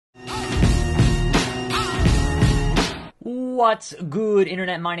What's good,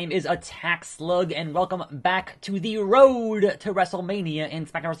 Internet? My name is Attack Slug, and welcome back to the road to WrestleMania in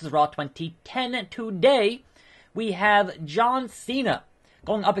SmackDown vs. Raw 2010. Today, we have John Cena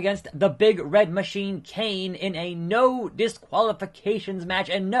going up against the Big Red Machine Kane in a no disqualifications match.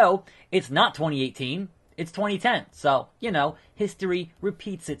 And no, it's not 2018, it's 2010. So, you know, history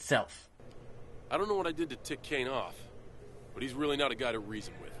repeats itself. I don't know what I did to tick Kane off, but he's really not a guy to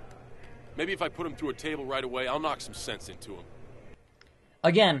reason with. Maybe if I put him through a table right away, I'll knock some sense into him.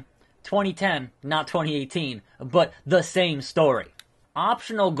 Again, 2010, not 2018, but the same story.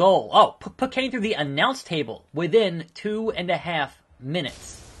 Optional goal. Oh, put Kane through the announce table within 2.5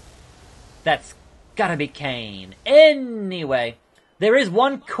 minutes. That's gotta be Kane. Anyway, there is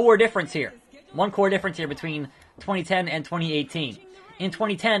one core difference here. One core difference here between 2010 and 2018. In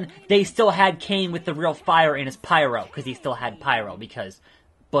 2010, they still had Kane with the real fire in his pyro, because he still had pyro, because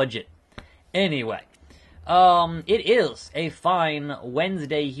budget. Anyway, it is a fine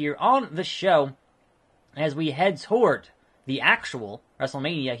Wednesday here on the show as we head toward the actual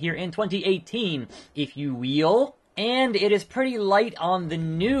WrestleMania here in 2018, if you will. And it is pretty light on the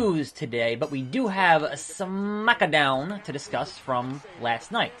news today, but we do have a SmackDown to discuss from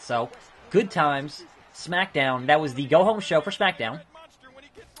last night. So, good times, SmackDown. That was the go-home show for SmackDown,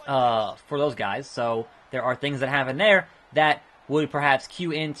 for those guys. So, there are things that happen there that would perhaps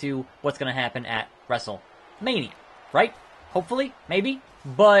cue into what's going to happen at WrestleMania, right? Hopefully, maybe.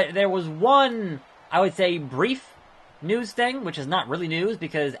 But there was one, I would say, brief news thing, which is not really news,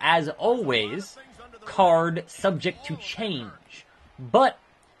 because as always, card subject to change. But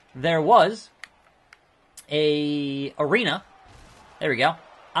there was a arena. There we go.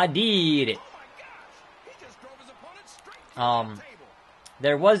 I did it.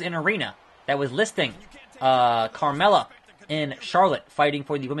 There was an arena that was listing Carmella and Charlotte fighting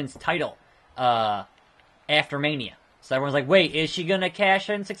for the women's title after Mania. So everyone's like, wait, is she going to cash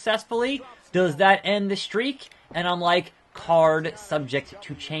in successfully? Does that end the streak? And I'm like, card subject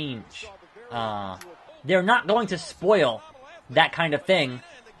to change. They're not going to spoil that kind of thing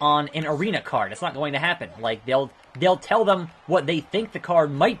on an arena card. It's not going to happen. Like, they'll tell them what they think the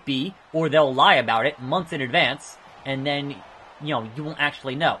card might be, or they'll lie about it months in advance, and then, you know, you won't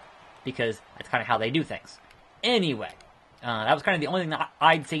actually know, because that's kind of how they do things. Anyway, that was kind of the only thing that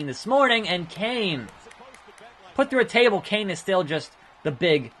I'd seen this morning, and Kane, put through a table, Kane is still just the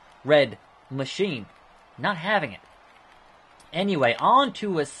Big Red Machine. Not having it. Anyway, on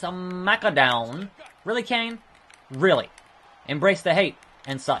to a SmackDown. Really, Kane? Really? Embrace the hate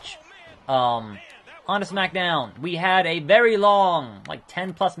and such. On to SmackDown. We had a very long, like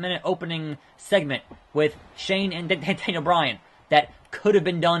 10+ minute opening segment with Shane and Daniel Bryan that could have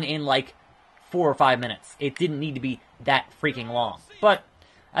been done in like 4 or 5 minutes. It didn't need to be that freaking long. But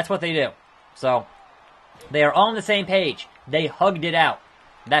that's what they do. So, they are on the same page. They hugged it out.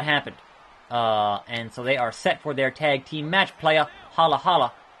 That happened. And so they are set for their tag team match. Playa Holla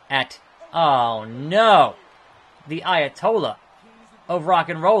Holla at, oh no, the Ayatollah of Rock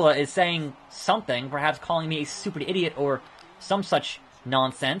and Rolla is saying something, perhaps calling me a stupid idiot or some such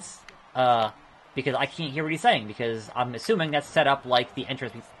nonsense, because I can't hear what he's saying, because I'm assuming that's set up like the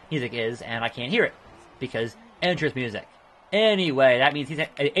entrance music is, and I can't hear it, because entrance music. Anyway, that means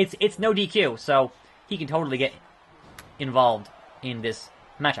it's no DQ, so he can totally get involved in this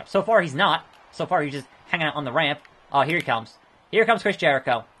matchup. So far, he's not. So far, he's just hanging out on the ramp. Oh, here he comes. Here comes Chris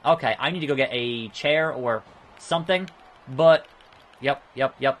Jericho. Okay, I need to go get a chair or something, but yep.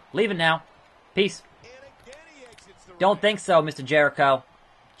 Leaving now. Peace. Don't think so, Mr. Jericho.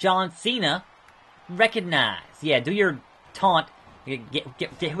 John Cena, recognize. Yeah, do your taunt. Get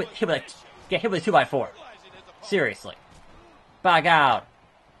hit with a 2x4. Seriously. By God.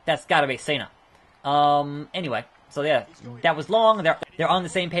 That's gotta be Cena. Anyway, so yeah, that was long. They're on the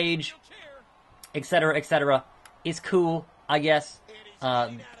same page, etc., etc. It's cool, I guess.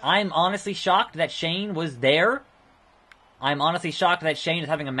 I'm honestly shocked that Shane was there. I'm honestly shocked that Shane is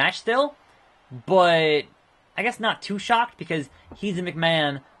having a match still, but I guess not too shocked, because he's a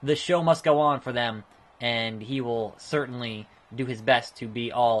McMahon. The show must go on for them, and he will certainly do his best to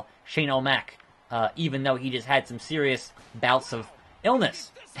be all Shane O'Mac, even though he just had some serious bouts of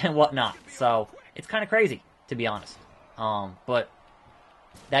illness and whatnot. So it's kind of crazy, to be honest. But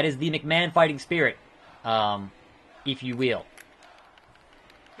that is the McMahon fighting spirit, if you will.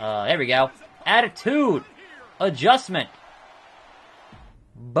 There we go. Attitude. Adjustment.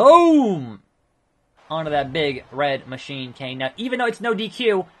 Boom! Onto that Big Red Machine, Kane. Now, even though it's no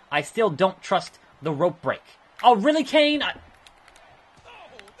DQ, I still don't trust the rope break. Oh, really, Kane?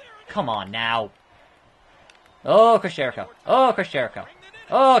 Come on, now. Oh, Chris Jericho. Oh, Chris Jericho.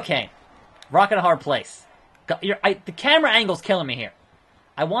 Oh, Kane. Rock in a hard place. The camera angle's killing me here.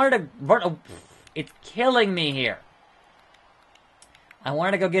 I wanted to run. It's killing me here. I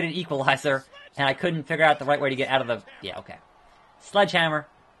wanted to go get an equalizer, and I couldn't figure out the right way to get out of the... Yeah, okay. Sledgehammer.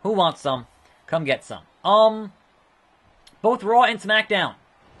 Who wants some? Come get some. Both Raw and SmackDown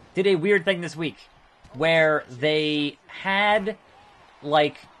did a weird thing this week, where they had,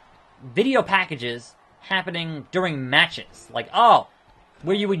 like, video packages happening during matches. Like,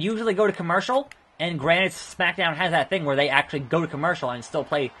 where you would usually go to commercial, and granted, SmackDown has that thing where they actually go to commercial and still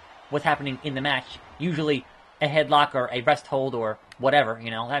play what's happening in the match. Usually a headlock or a rest hold or whatever,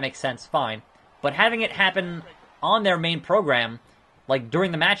 that makes sense, fine. But having it happen on their main program, like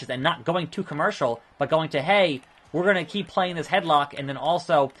during the matches, and not going to commercial, but going to, hey, we're going to keep playing this headlock, and then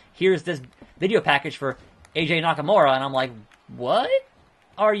also, here's this video package for AJ Nakamura, and I'm like, what?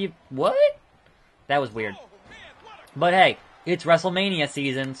 What? That was weird. But hey, it's WrestleMania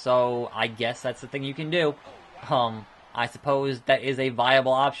season, so I guess that's the thing you can do. I suppose that is a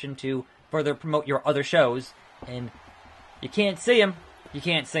viable option to further promote your other shows, and you can't see them. You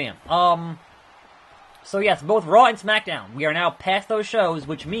can't see them. So yes, both Raw and SmackDown. We are now past those shows,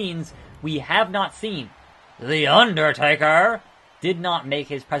 which means we have not seen The Undertaker. Did not make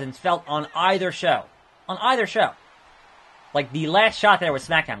his presence felt on either show. On either show. Like, the last shot there was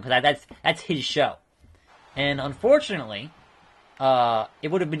SmackDown, because that's his show. And unfortunately,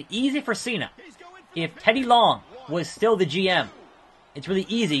 it would have been easy for Cena if Teddy Long was still the GM. It's really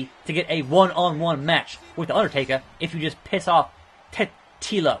easy to get a one-on-one match with The Undertaker if you just piss off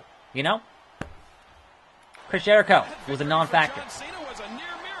Tilo, Chris Jericho was a non-factor.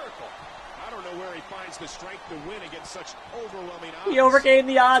 He overcame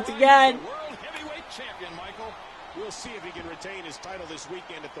the odds again. World heavyweight champion, Michael. We'll see if he can retain his title this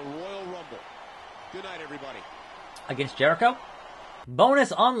weekend at the Royal Rumble. Good night, everybody. Against Jericho.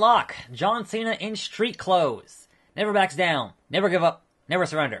 Bonus unlock. John Cena in street clothes. Never backs down. Never give up. Never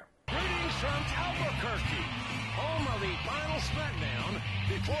surrender. Greetings from Albuquerque, home of the final SmackDown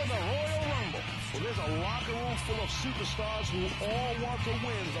before the Royal Rumble. Well, there's a locker room full of superstars who all want to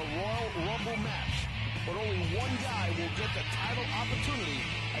win the Royal Rumble match. But only one guy will get the title opportunity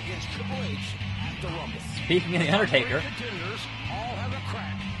against Triple H at the Rumble. Speaking of The Undertaker. The contenders all have a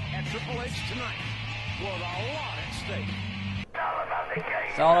crack at Triple H tonight with a lot at stake.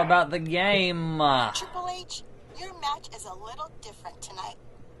 It's all about the game. Triple H, your match is a little different tonight.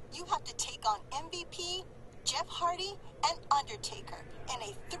 You have to take on MVP, Jeff Hardy, and Undertaker in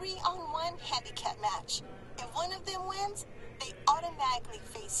a 3-on-1 handicap match. If one of them wins, they automatically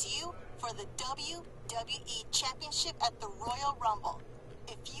face you for the WWE Championship at the Royal Rumble.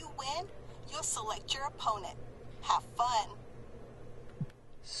 If you win, you'll select your opponent. Have fun.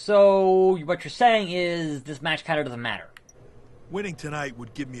 So, what you're saying is this match kind of doesn't matter. Winning tonight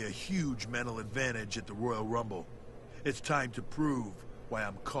would give me a huge mental advantage at the Royal Rumble. It's time to prove why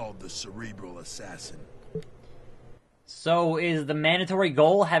I'm called the Cerebral Assassin. So is the mandatory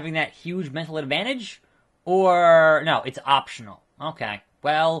goal having that huge mental advantage? Or, no, it's optional. Okay.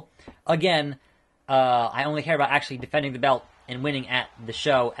 Well, again, I only care about actually defending the belt and winning at the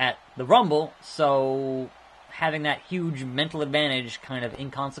show at the Rumble, so having that huge mental advantage kind of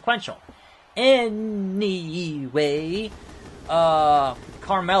inconsequential. Anyway,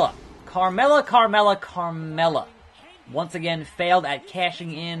 Carmella. Once again failed at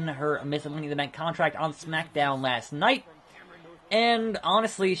cashing in her Miss Money in the Bank contract on SmackDown last night. And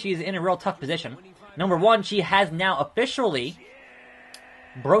honestly, she's in a real tough position. Number one, she has now officially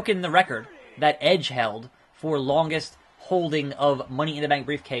broken the record that Edge held for longest holding of Money in the Bank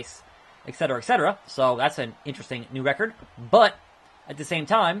briefcase, etc., etc. So that's an interesting new record. But at the same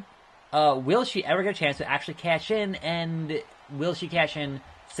time, will she ever get a chance to actually cash in, and will she cash in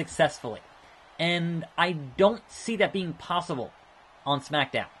successfully? And I don't see that being possible on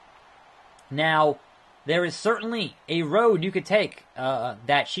SmackDown. Now, there is certainly a road you could take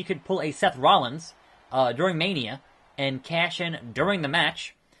that she could pull a Seth Rollins during Mania and cash in during the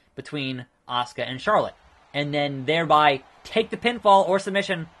match between Asuka and Charlotte. And then thereby take the pinfall or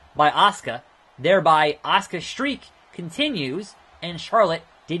submission by Asuka. Thereby, Asuka's streak continues and Charlotte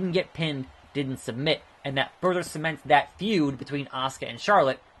didn't get pinned, didn't submit. And that further cements that feud between Asuka and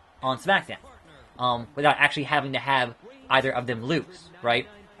Charlotte on SmackDown. Without actually having to have either of them lose, right?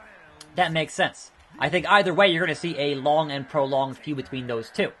 That makes sense. I think either way, you're going to see a long and prolonged feud between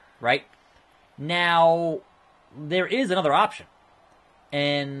those two, right? Now, there is another option.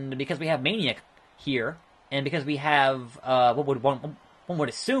 And because we have Mania here, and because we have, one would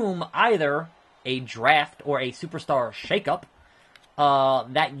assume, either a draft or a superstar shakeup,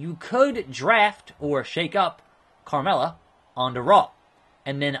 that you could draft or shake up Carmella onto Raw.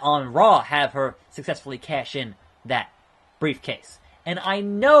 and then on Raw have her successfully cash in that briefcase. And I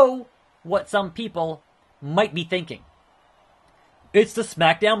know what some people might be thinking. It's the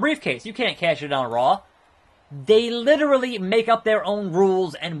SmackDown briefcase. You can't cash it on Raw. They literally make up their own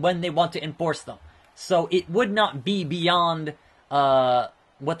rules and when they want to enforce them. So it would not be beyond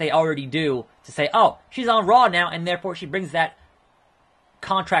what they already do to say, oh, she's on Raw now, and therefore she brings that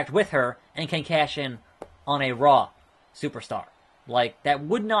contract with her and can cash in on a Raw superstar. Like, that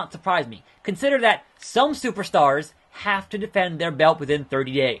would not surprise me. Consider that some superstars have to defend their belt within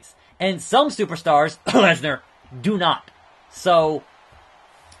 30 days. And some superstars, Lesnar, do not. So,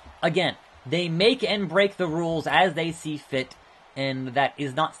 again, they make and break the rules as they see fit, and that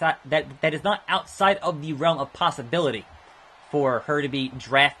is not outside of the realm of possibility for her to be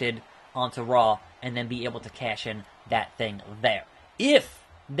drafted onto Raw and then be able to cash in that thing there. If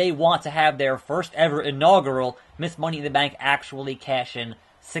they want to have their first ever inaugural Miss Money in the Bank actually cash in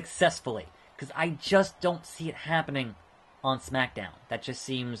successfully. Because I just don't see it happening on SmackDown. That just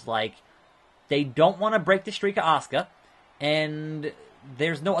seems like they don't want to break the streak of Asuka, and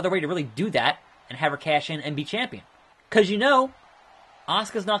there's no other way to really do that and have her cash in and be champion. Because you know,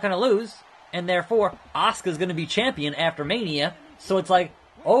 Asuka's not going to lose, and therefore, Asuka's going to be champion after Mania, so it's like,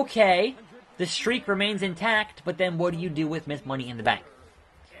 okay, the streak remains intact, but then what do you do with Miss Money in the Bank?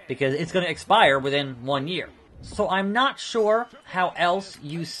 Because it's going to expire within 1 year. So I'm not sure how else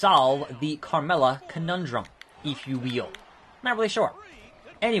you solve the Carmella conundrum, if you will. Not really sure.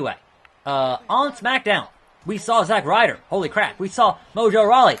 Anyway, on SmackDown, we saw Zack Ryder. Holy crap. We saw Mojo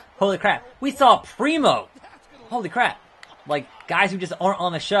Rawley. Holy crap. We saw Primo. Holy crap. Like, guys who just aren't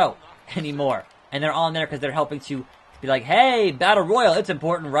on the show anymore. And they're on there because they're helping to be like, hey, Battle Royal, it's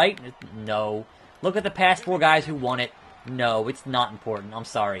important, right? No. Look at the past 4 guys who won it. No, it's not important. I'm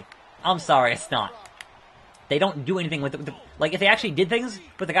sorry. I'm sorry, it's not. They don't do anything with it. Like, if they actually did things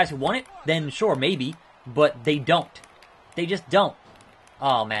with the guys who won it, then sure, maybe. But they don't. They just don't.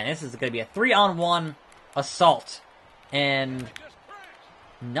 Oh, man, this is going to be a 3-on-1 assault. And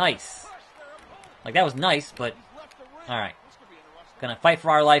nice. Like, that was nice, but alright. Gonna fight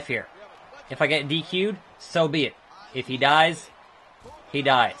for our life here. If I get DQ'd, so be it. If he dies, he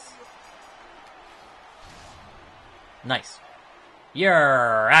dies. Nice.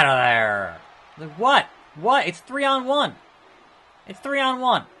 You're out of there. Like, what? What? It's 3-on-1. It's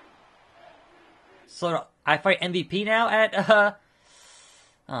 3-on-1. So, I fight MVP now at,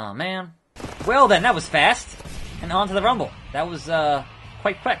 oh, man. Well then, that was fast. And on to the Rumble. That was,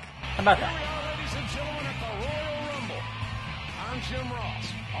 quite quick. How about that? Ladies and gentlemen, at the Royal Rumble, I'm Jim Ross,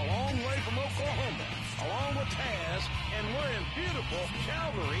 a long way from Oklahoma, along with Taz, and we're in beautiful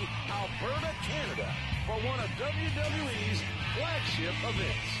Calgary, Alberta, Canada, for one of WWE's flagship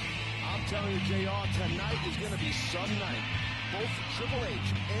events. I'm telling you, JR, tonight is going to be some night. Both Triple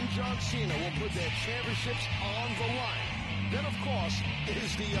H and John Cena will put their championships on the line. Then, of course,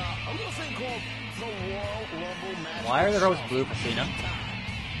 is the a little thing called the Royal Rumble match. Why are the ropes blue for Cena?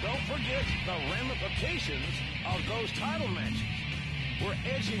 Don't forget the ramifications of those title matches. We're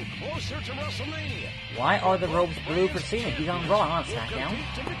edging closer to WrestleMania. Why are the ropes blue for Cena? He's on Raw, not on SmackDown.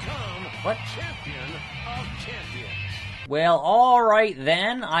 To become What? champion of champions. Well, alright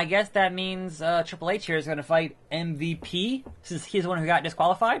then. I guess that means Triple H here is going to fight MVP, since he's the one who got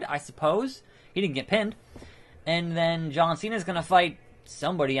disqualified, I suppose. He didn't get pinned. And then John Cena is going to fight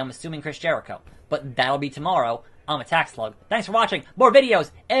somebody, I'm assuming Chris Jericho. But that'll be tomorrow. I'm Attack Slug. Thanks for watching. More videos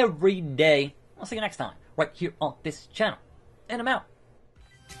every day. I'll see you next time, right here on this channel. And I'm out.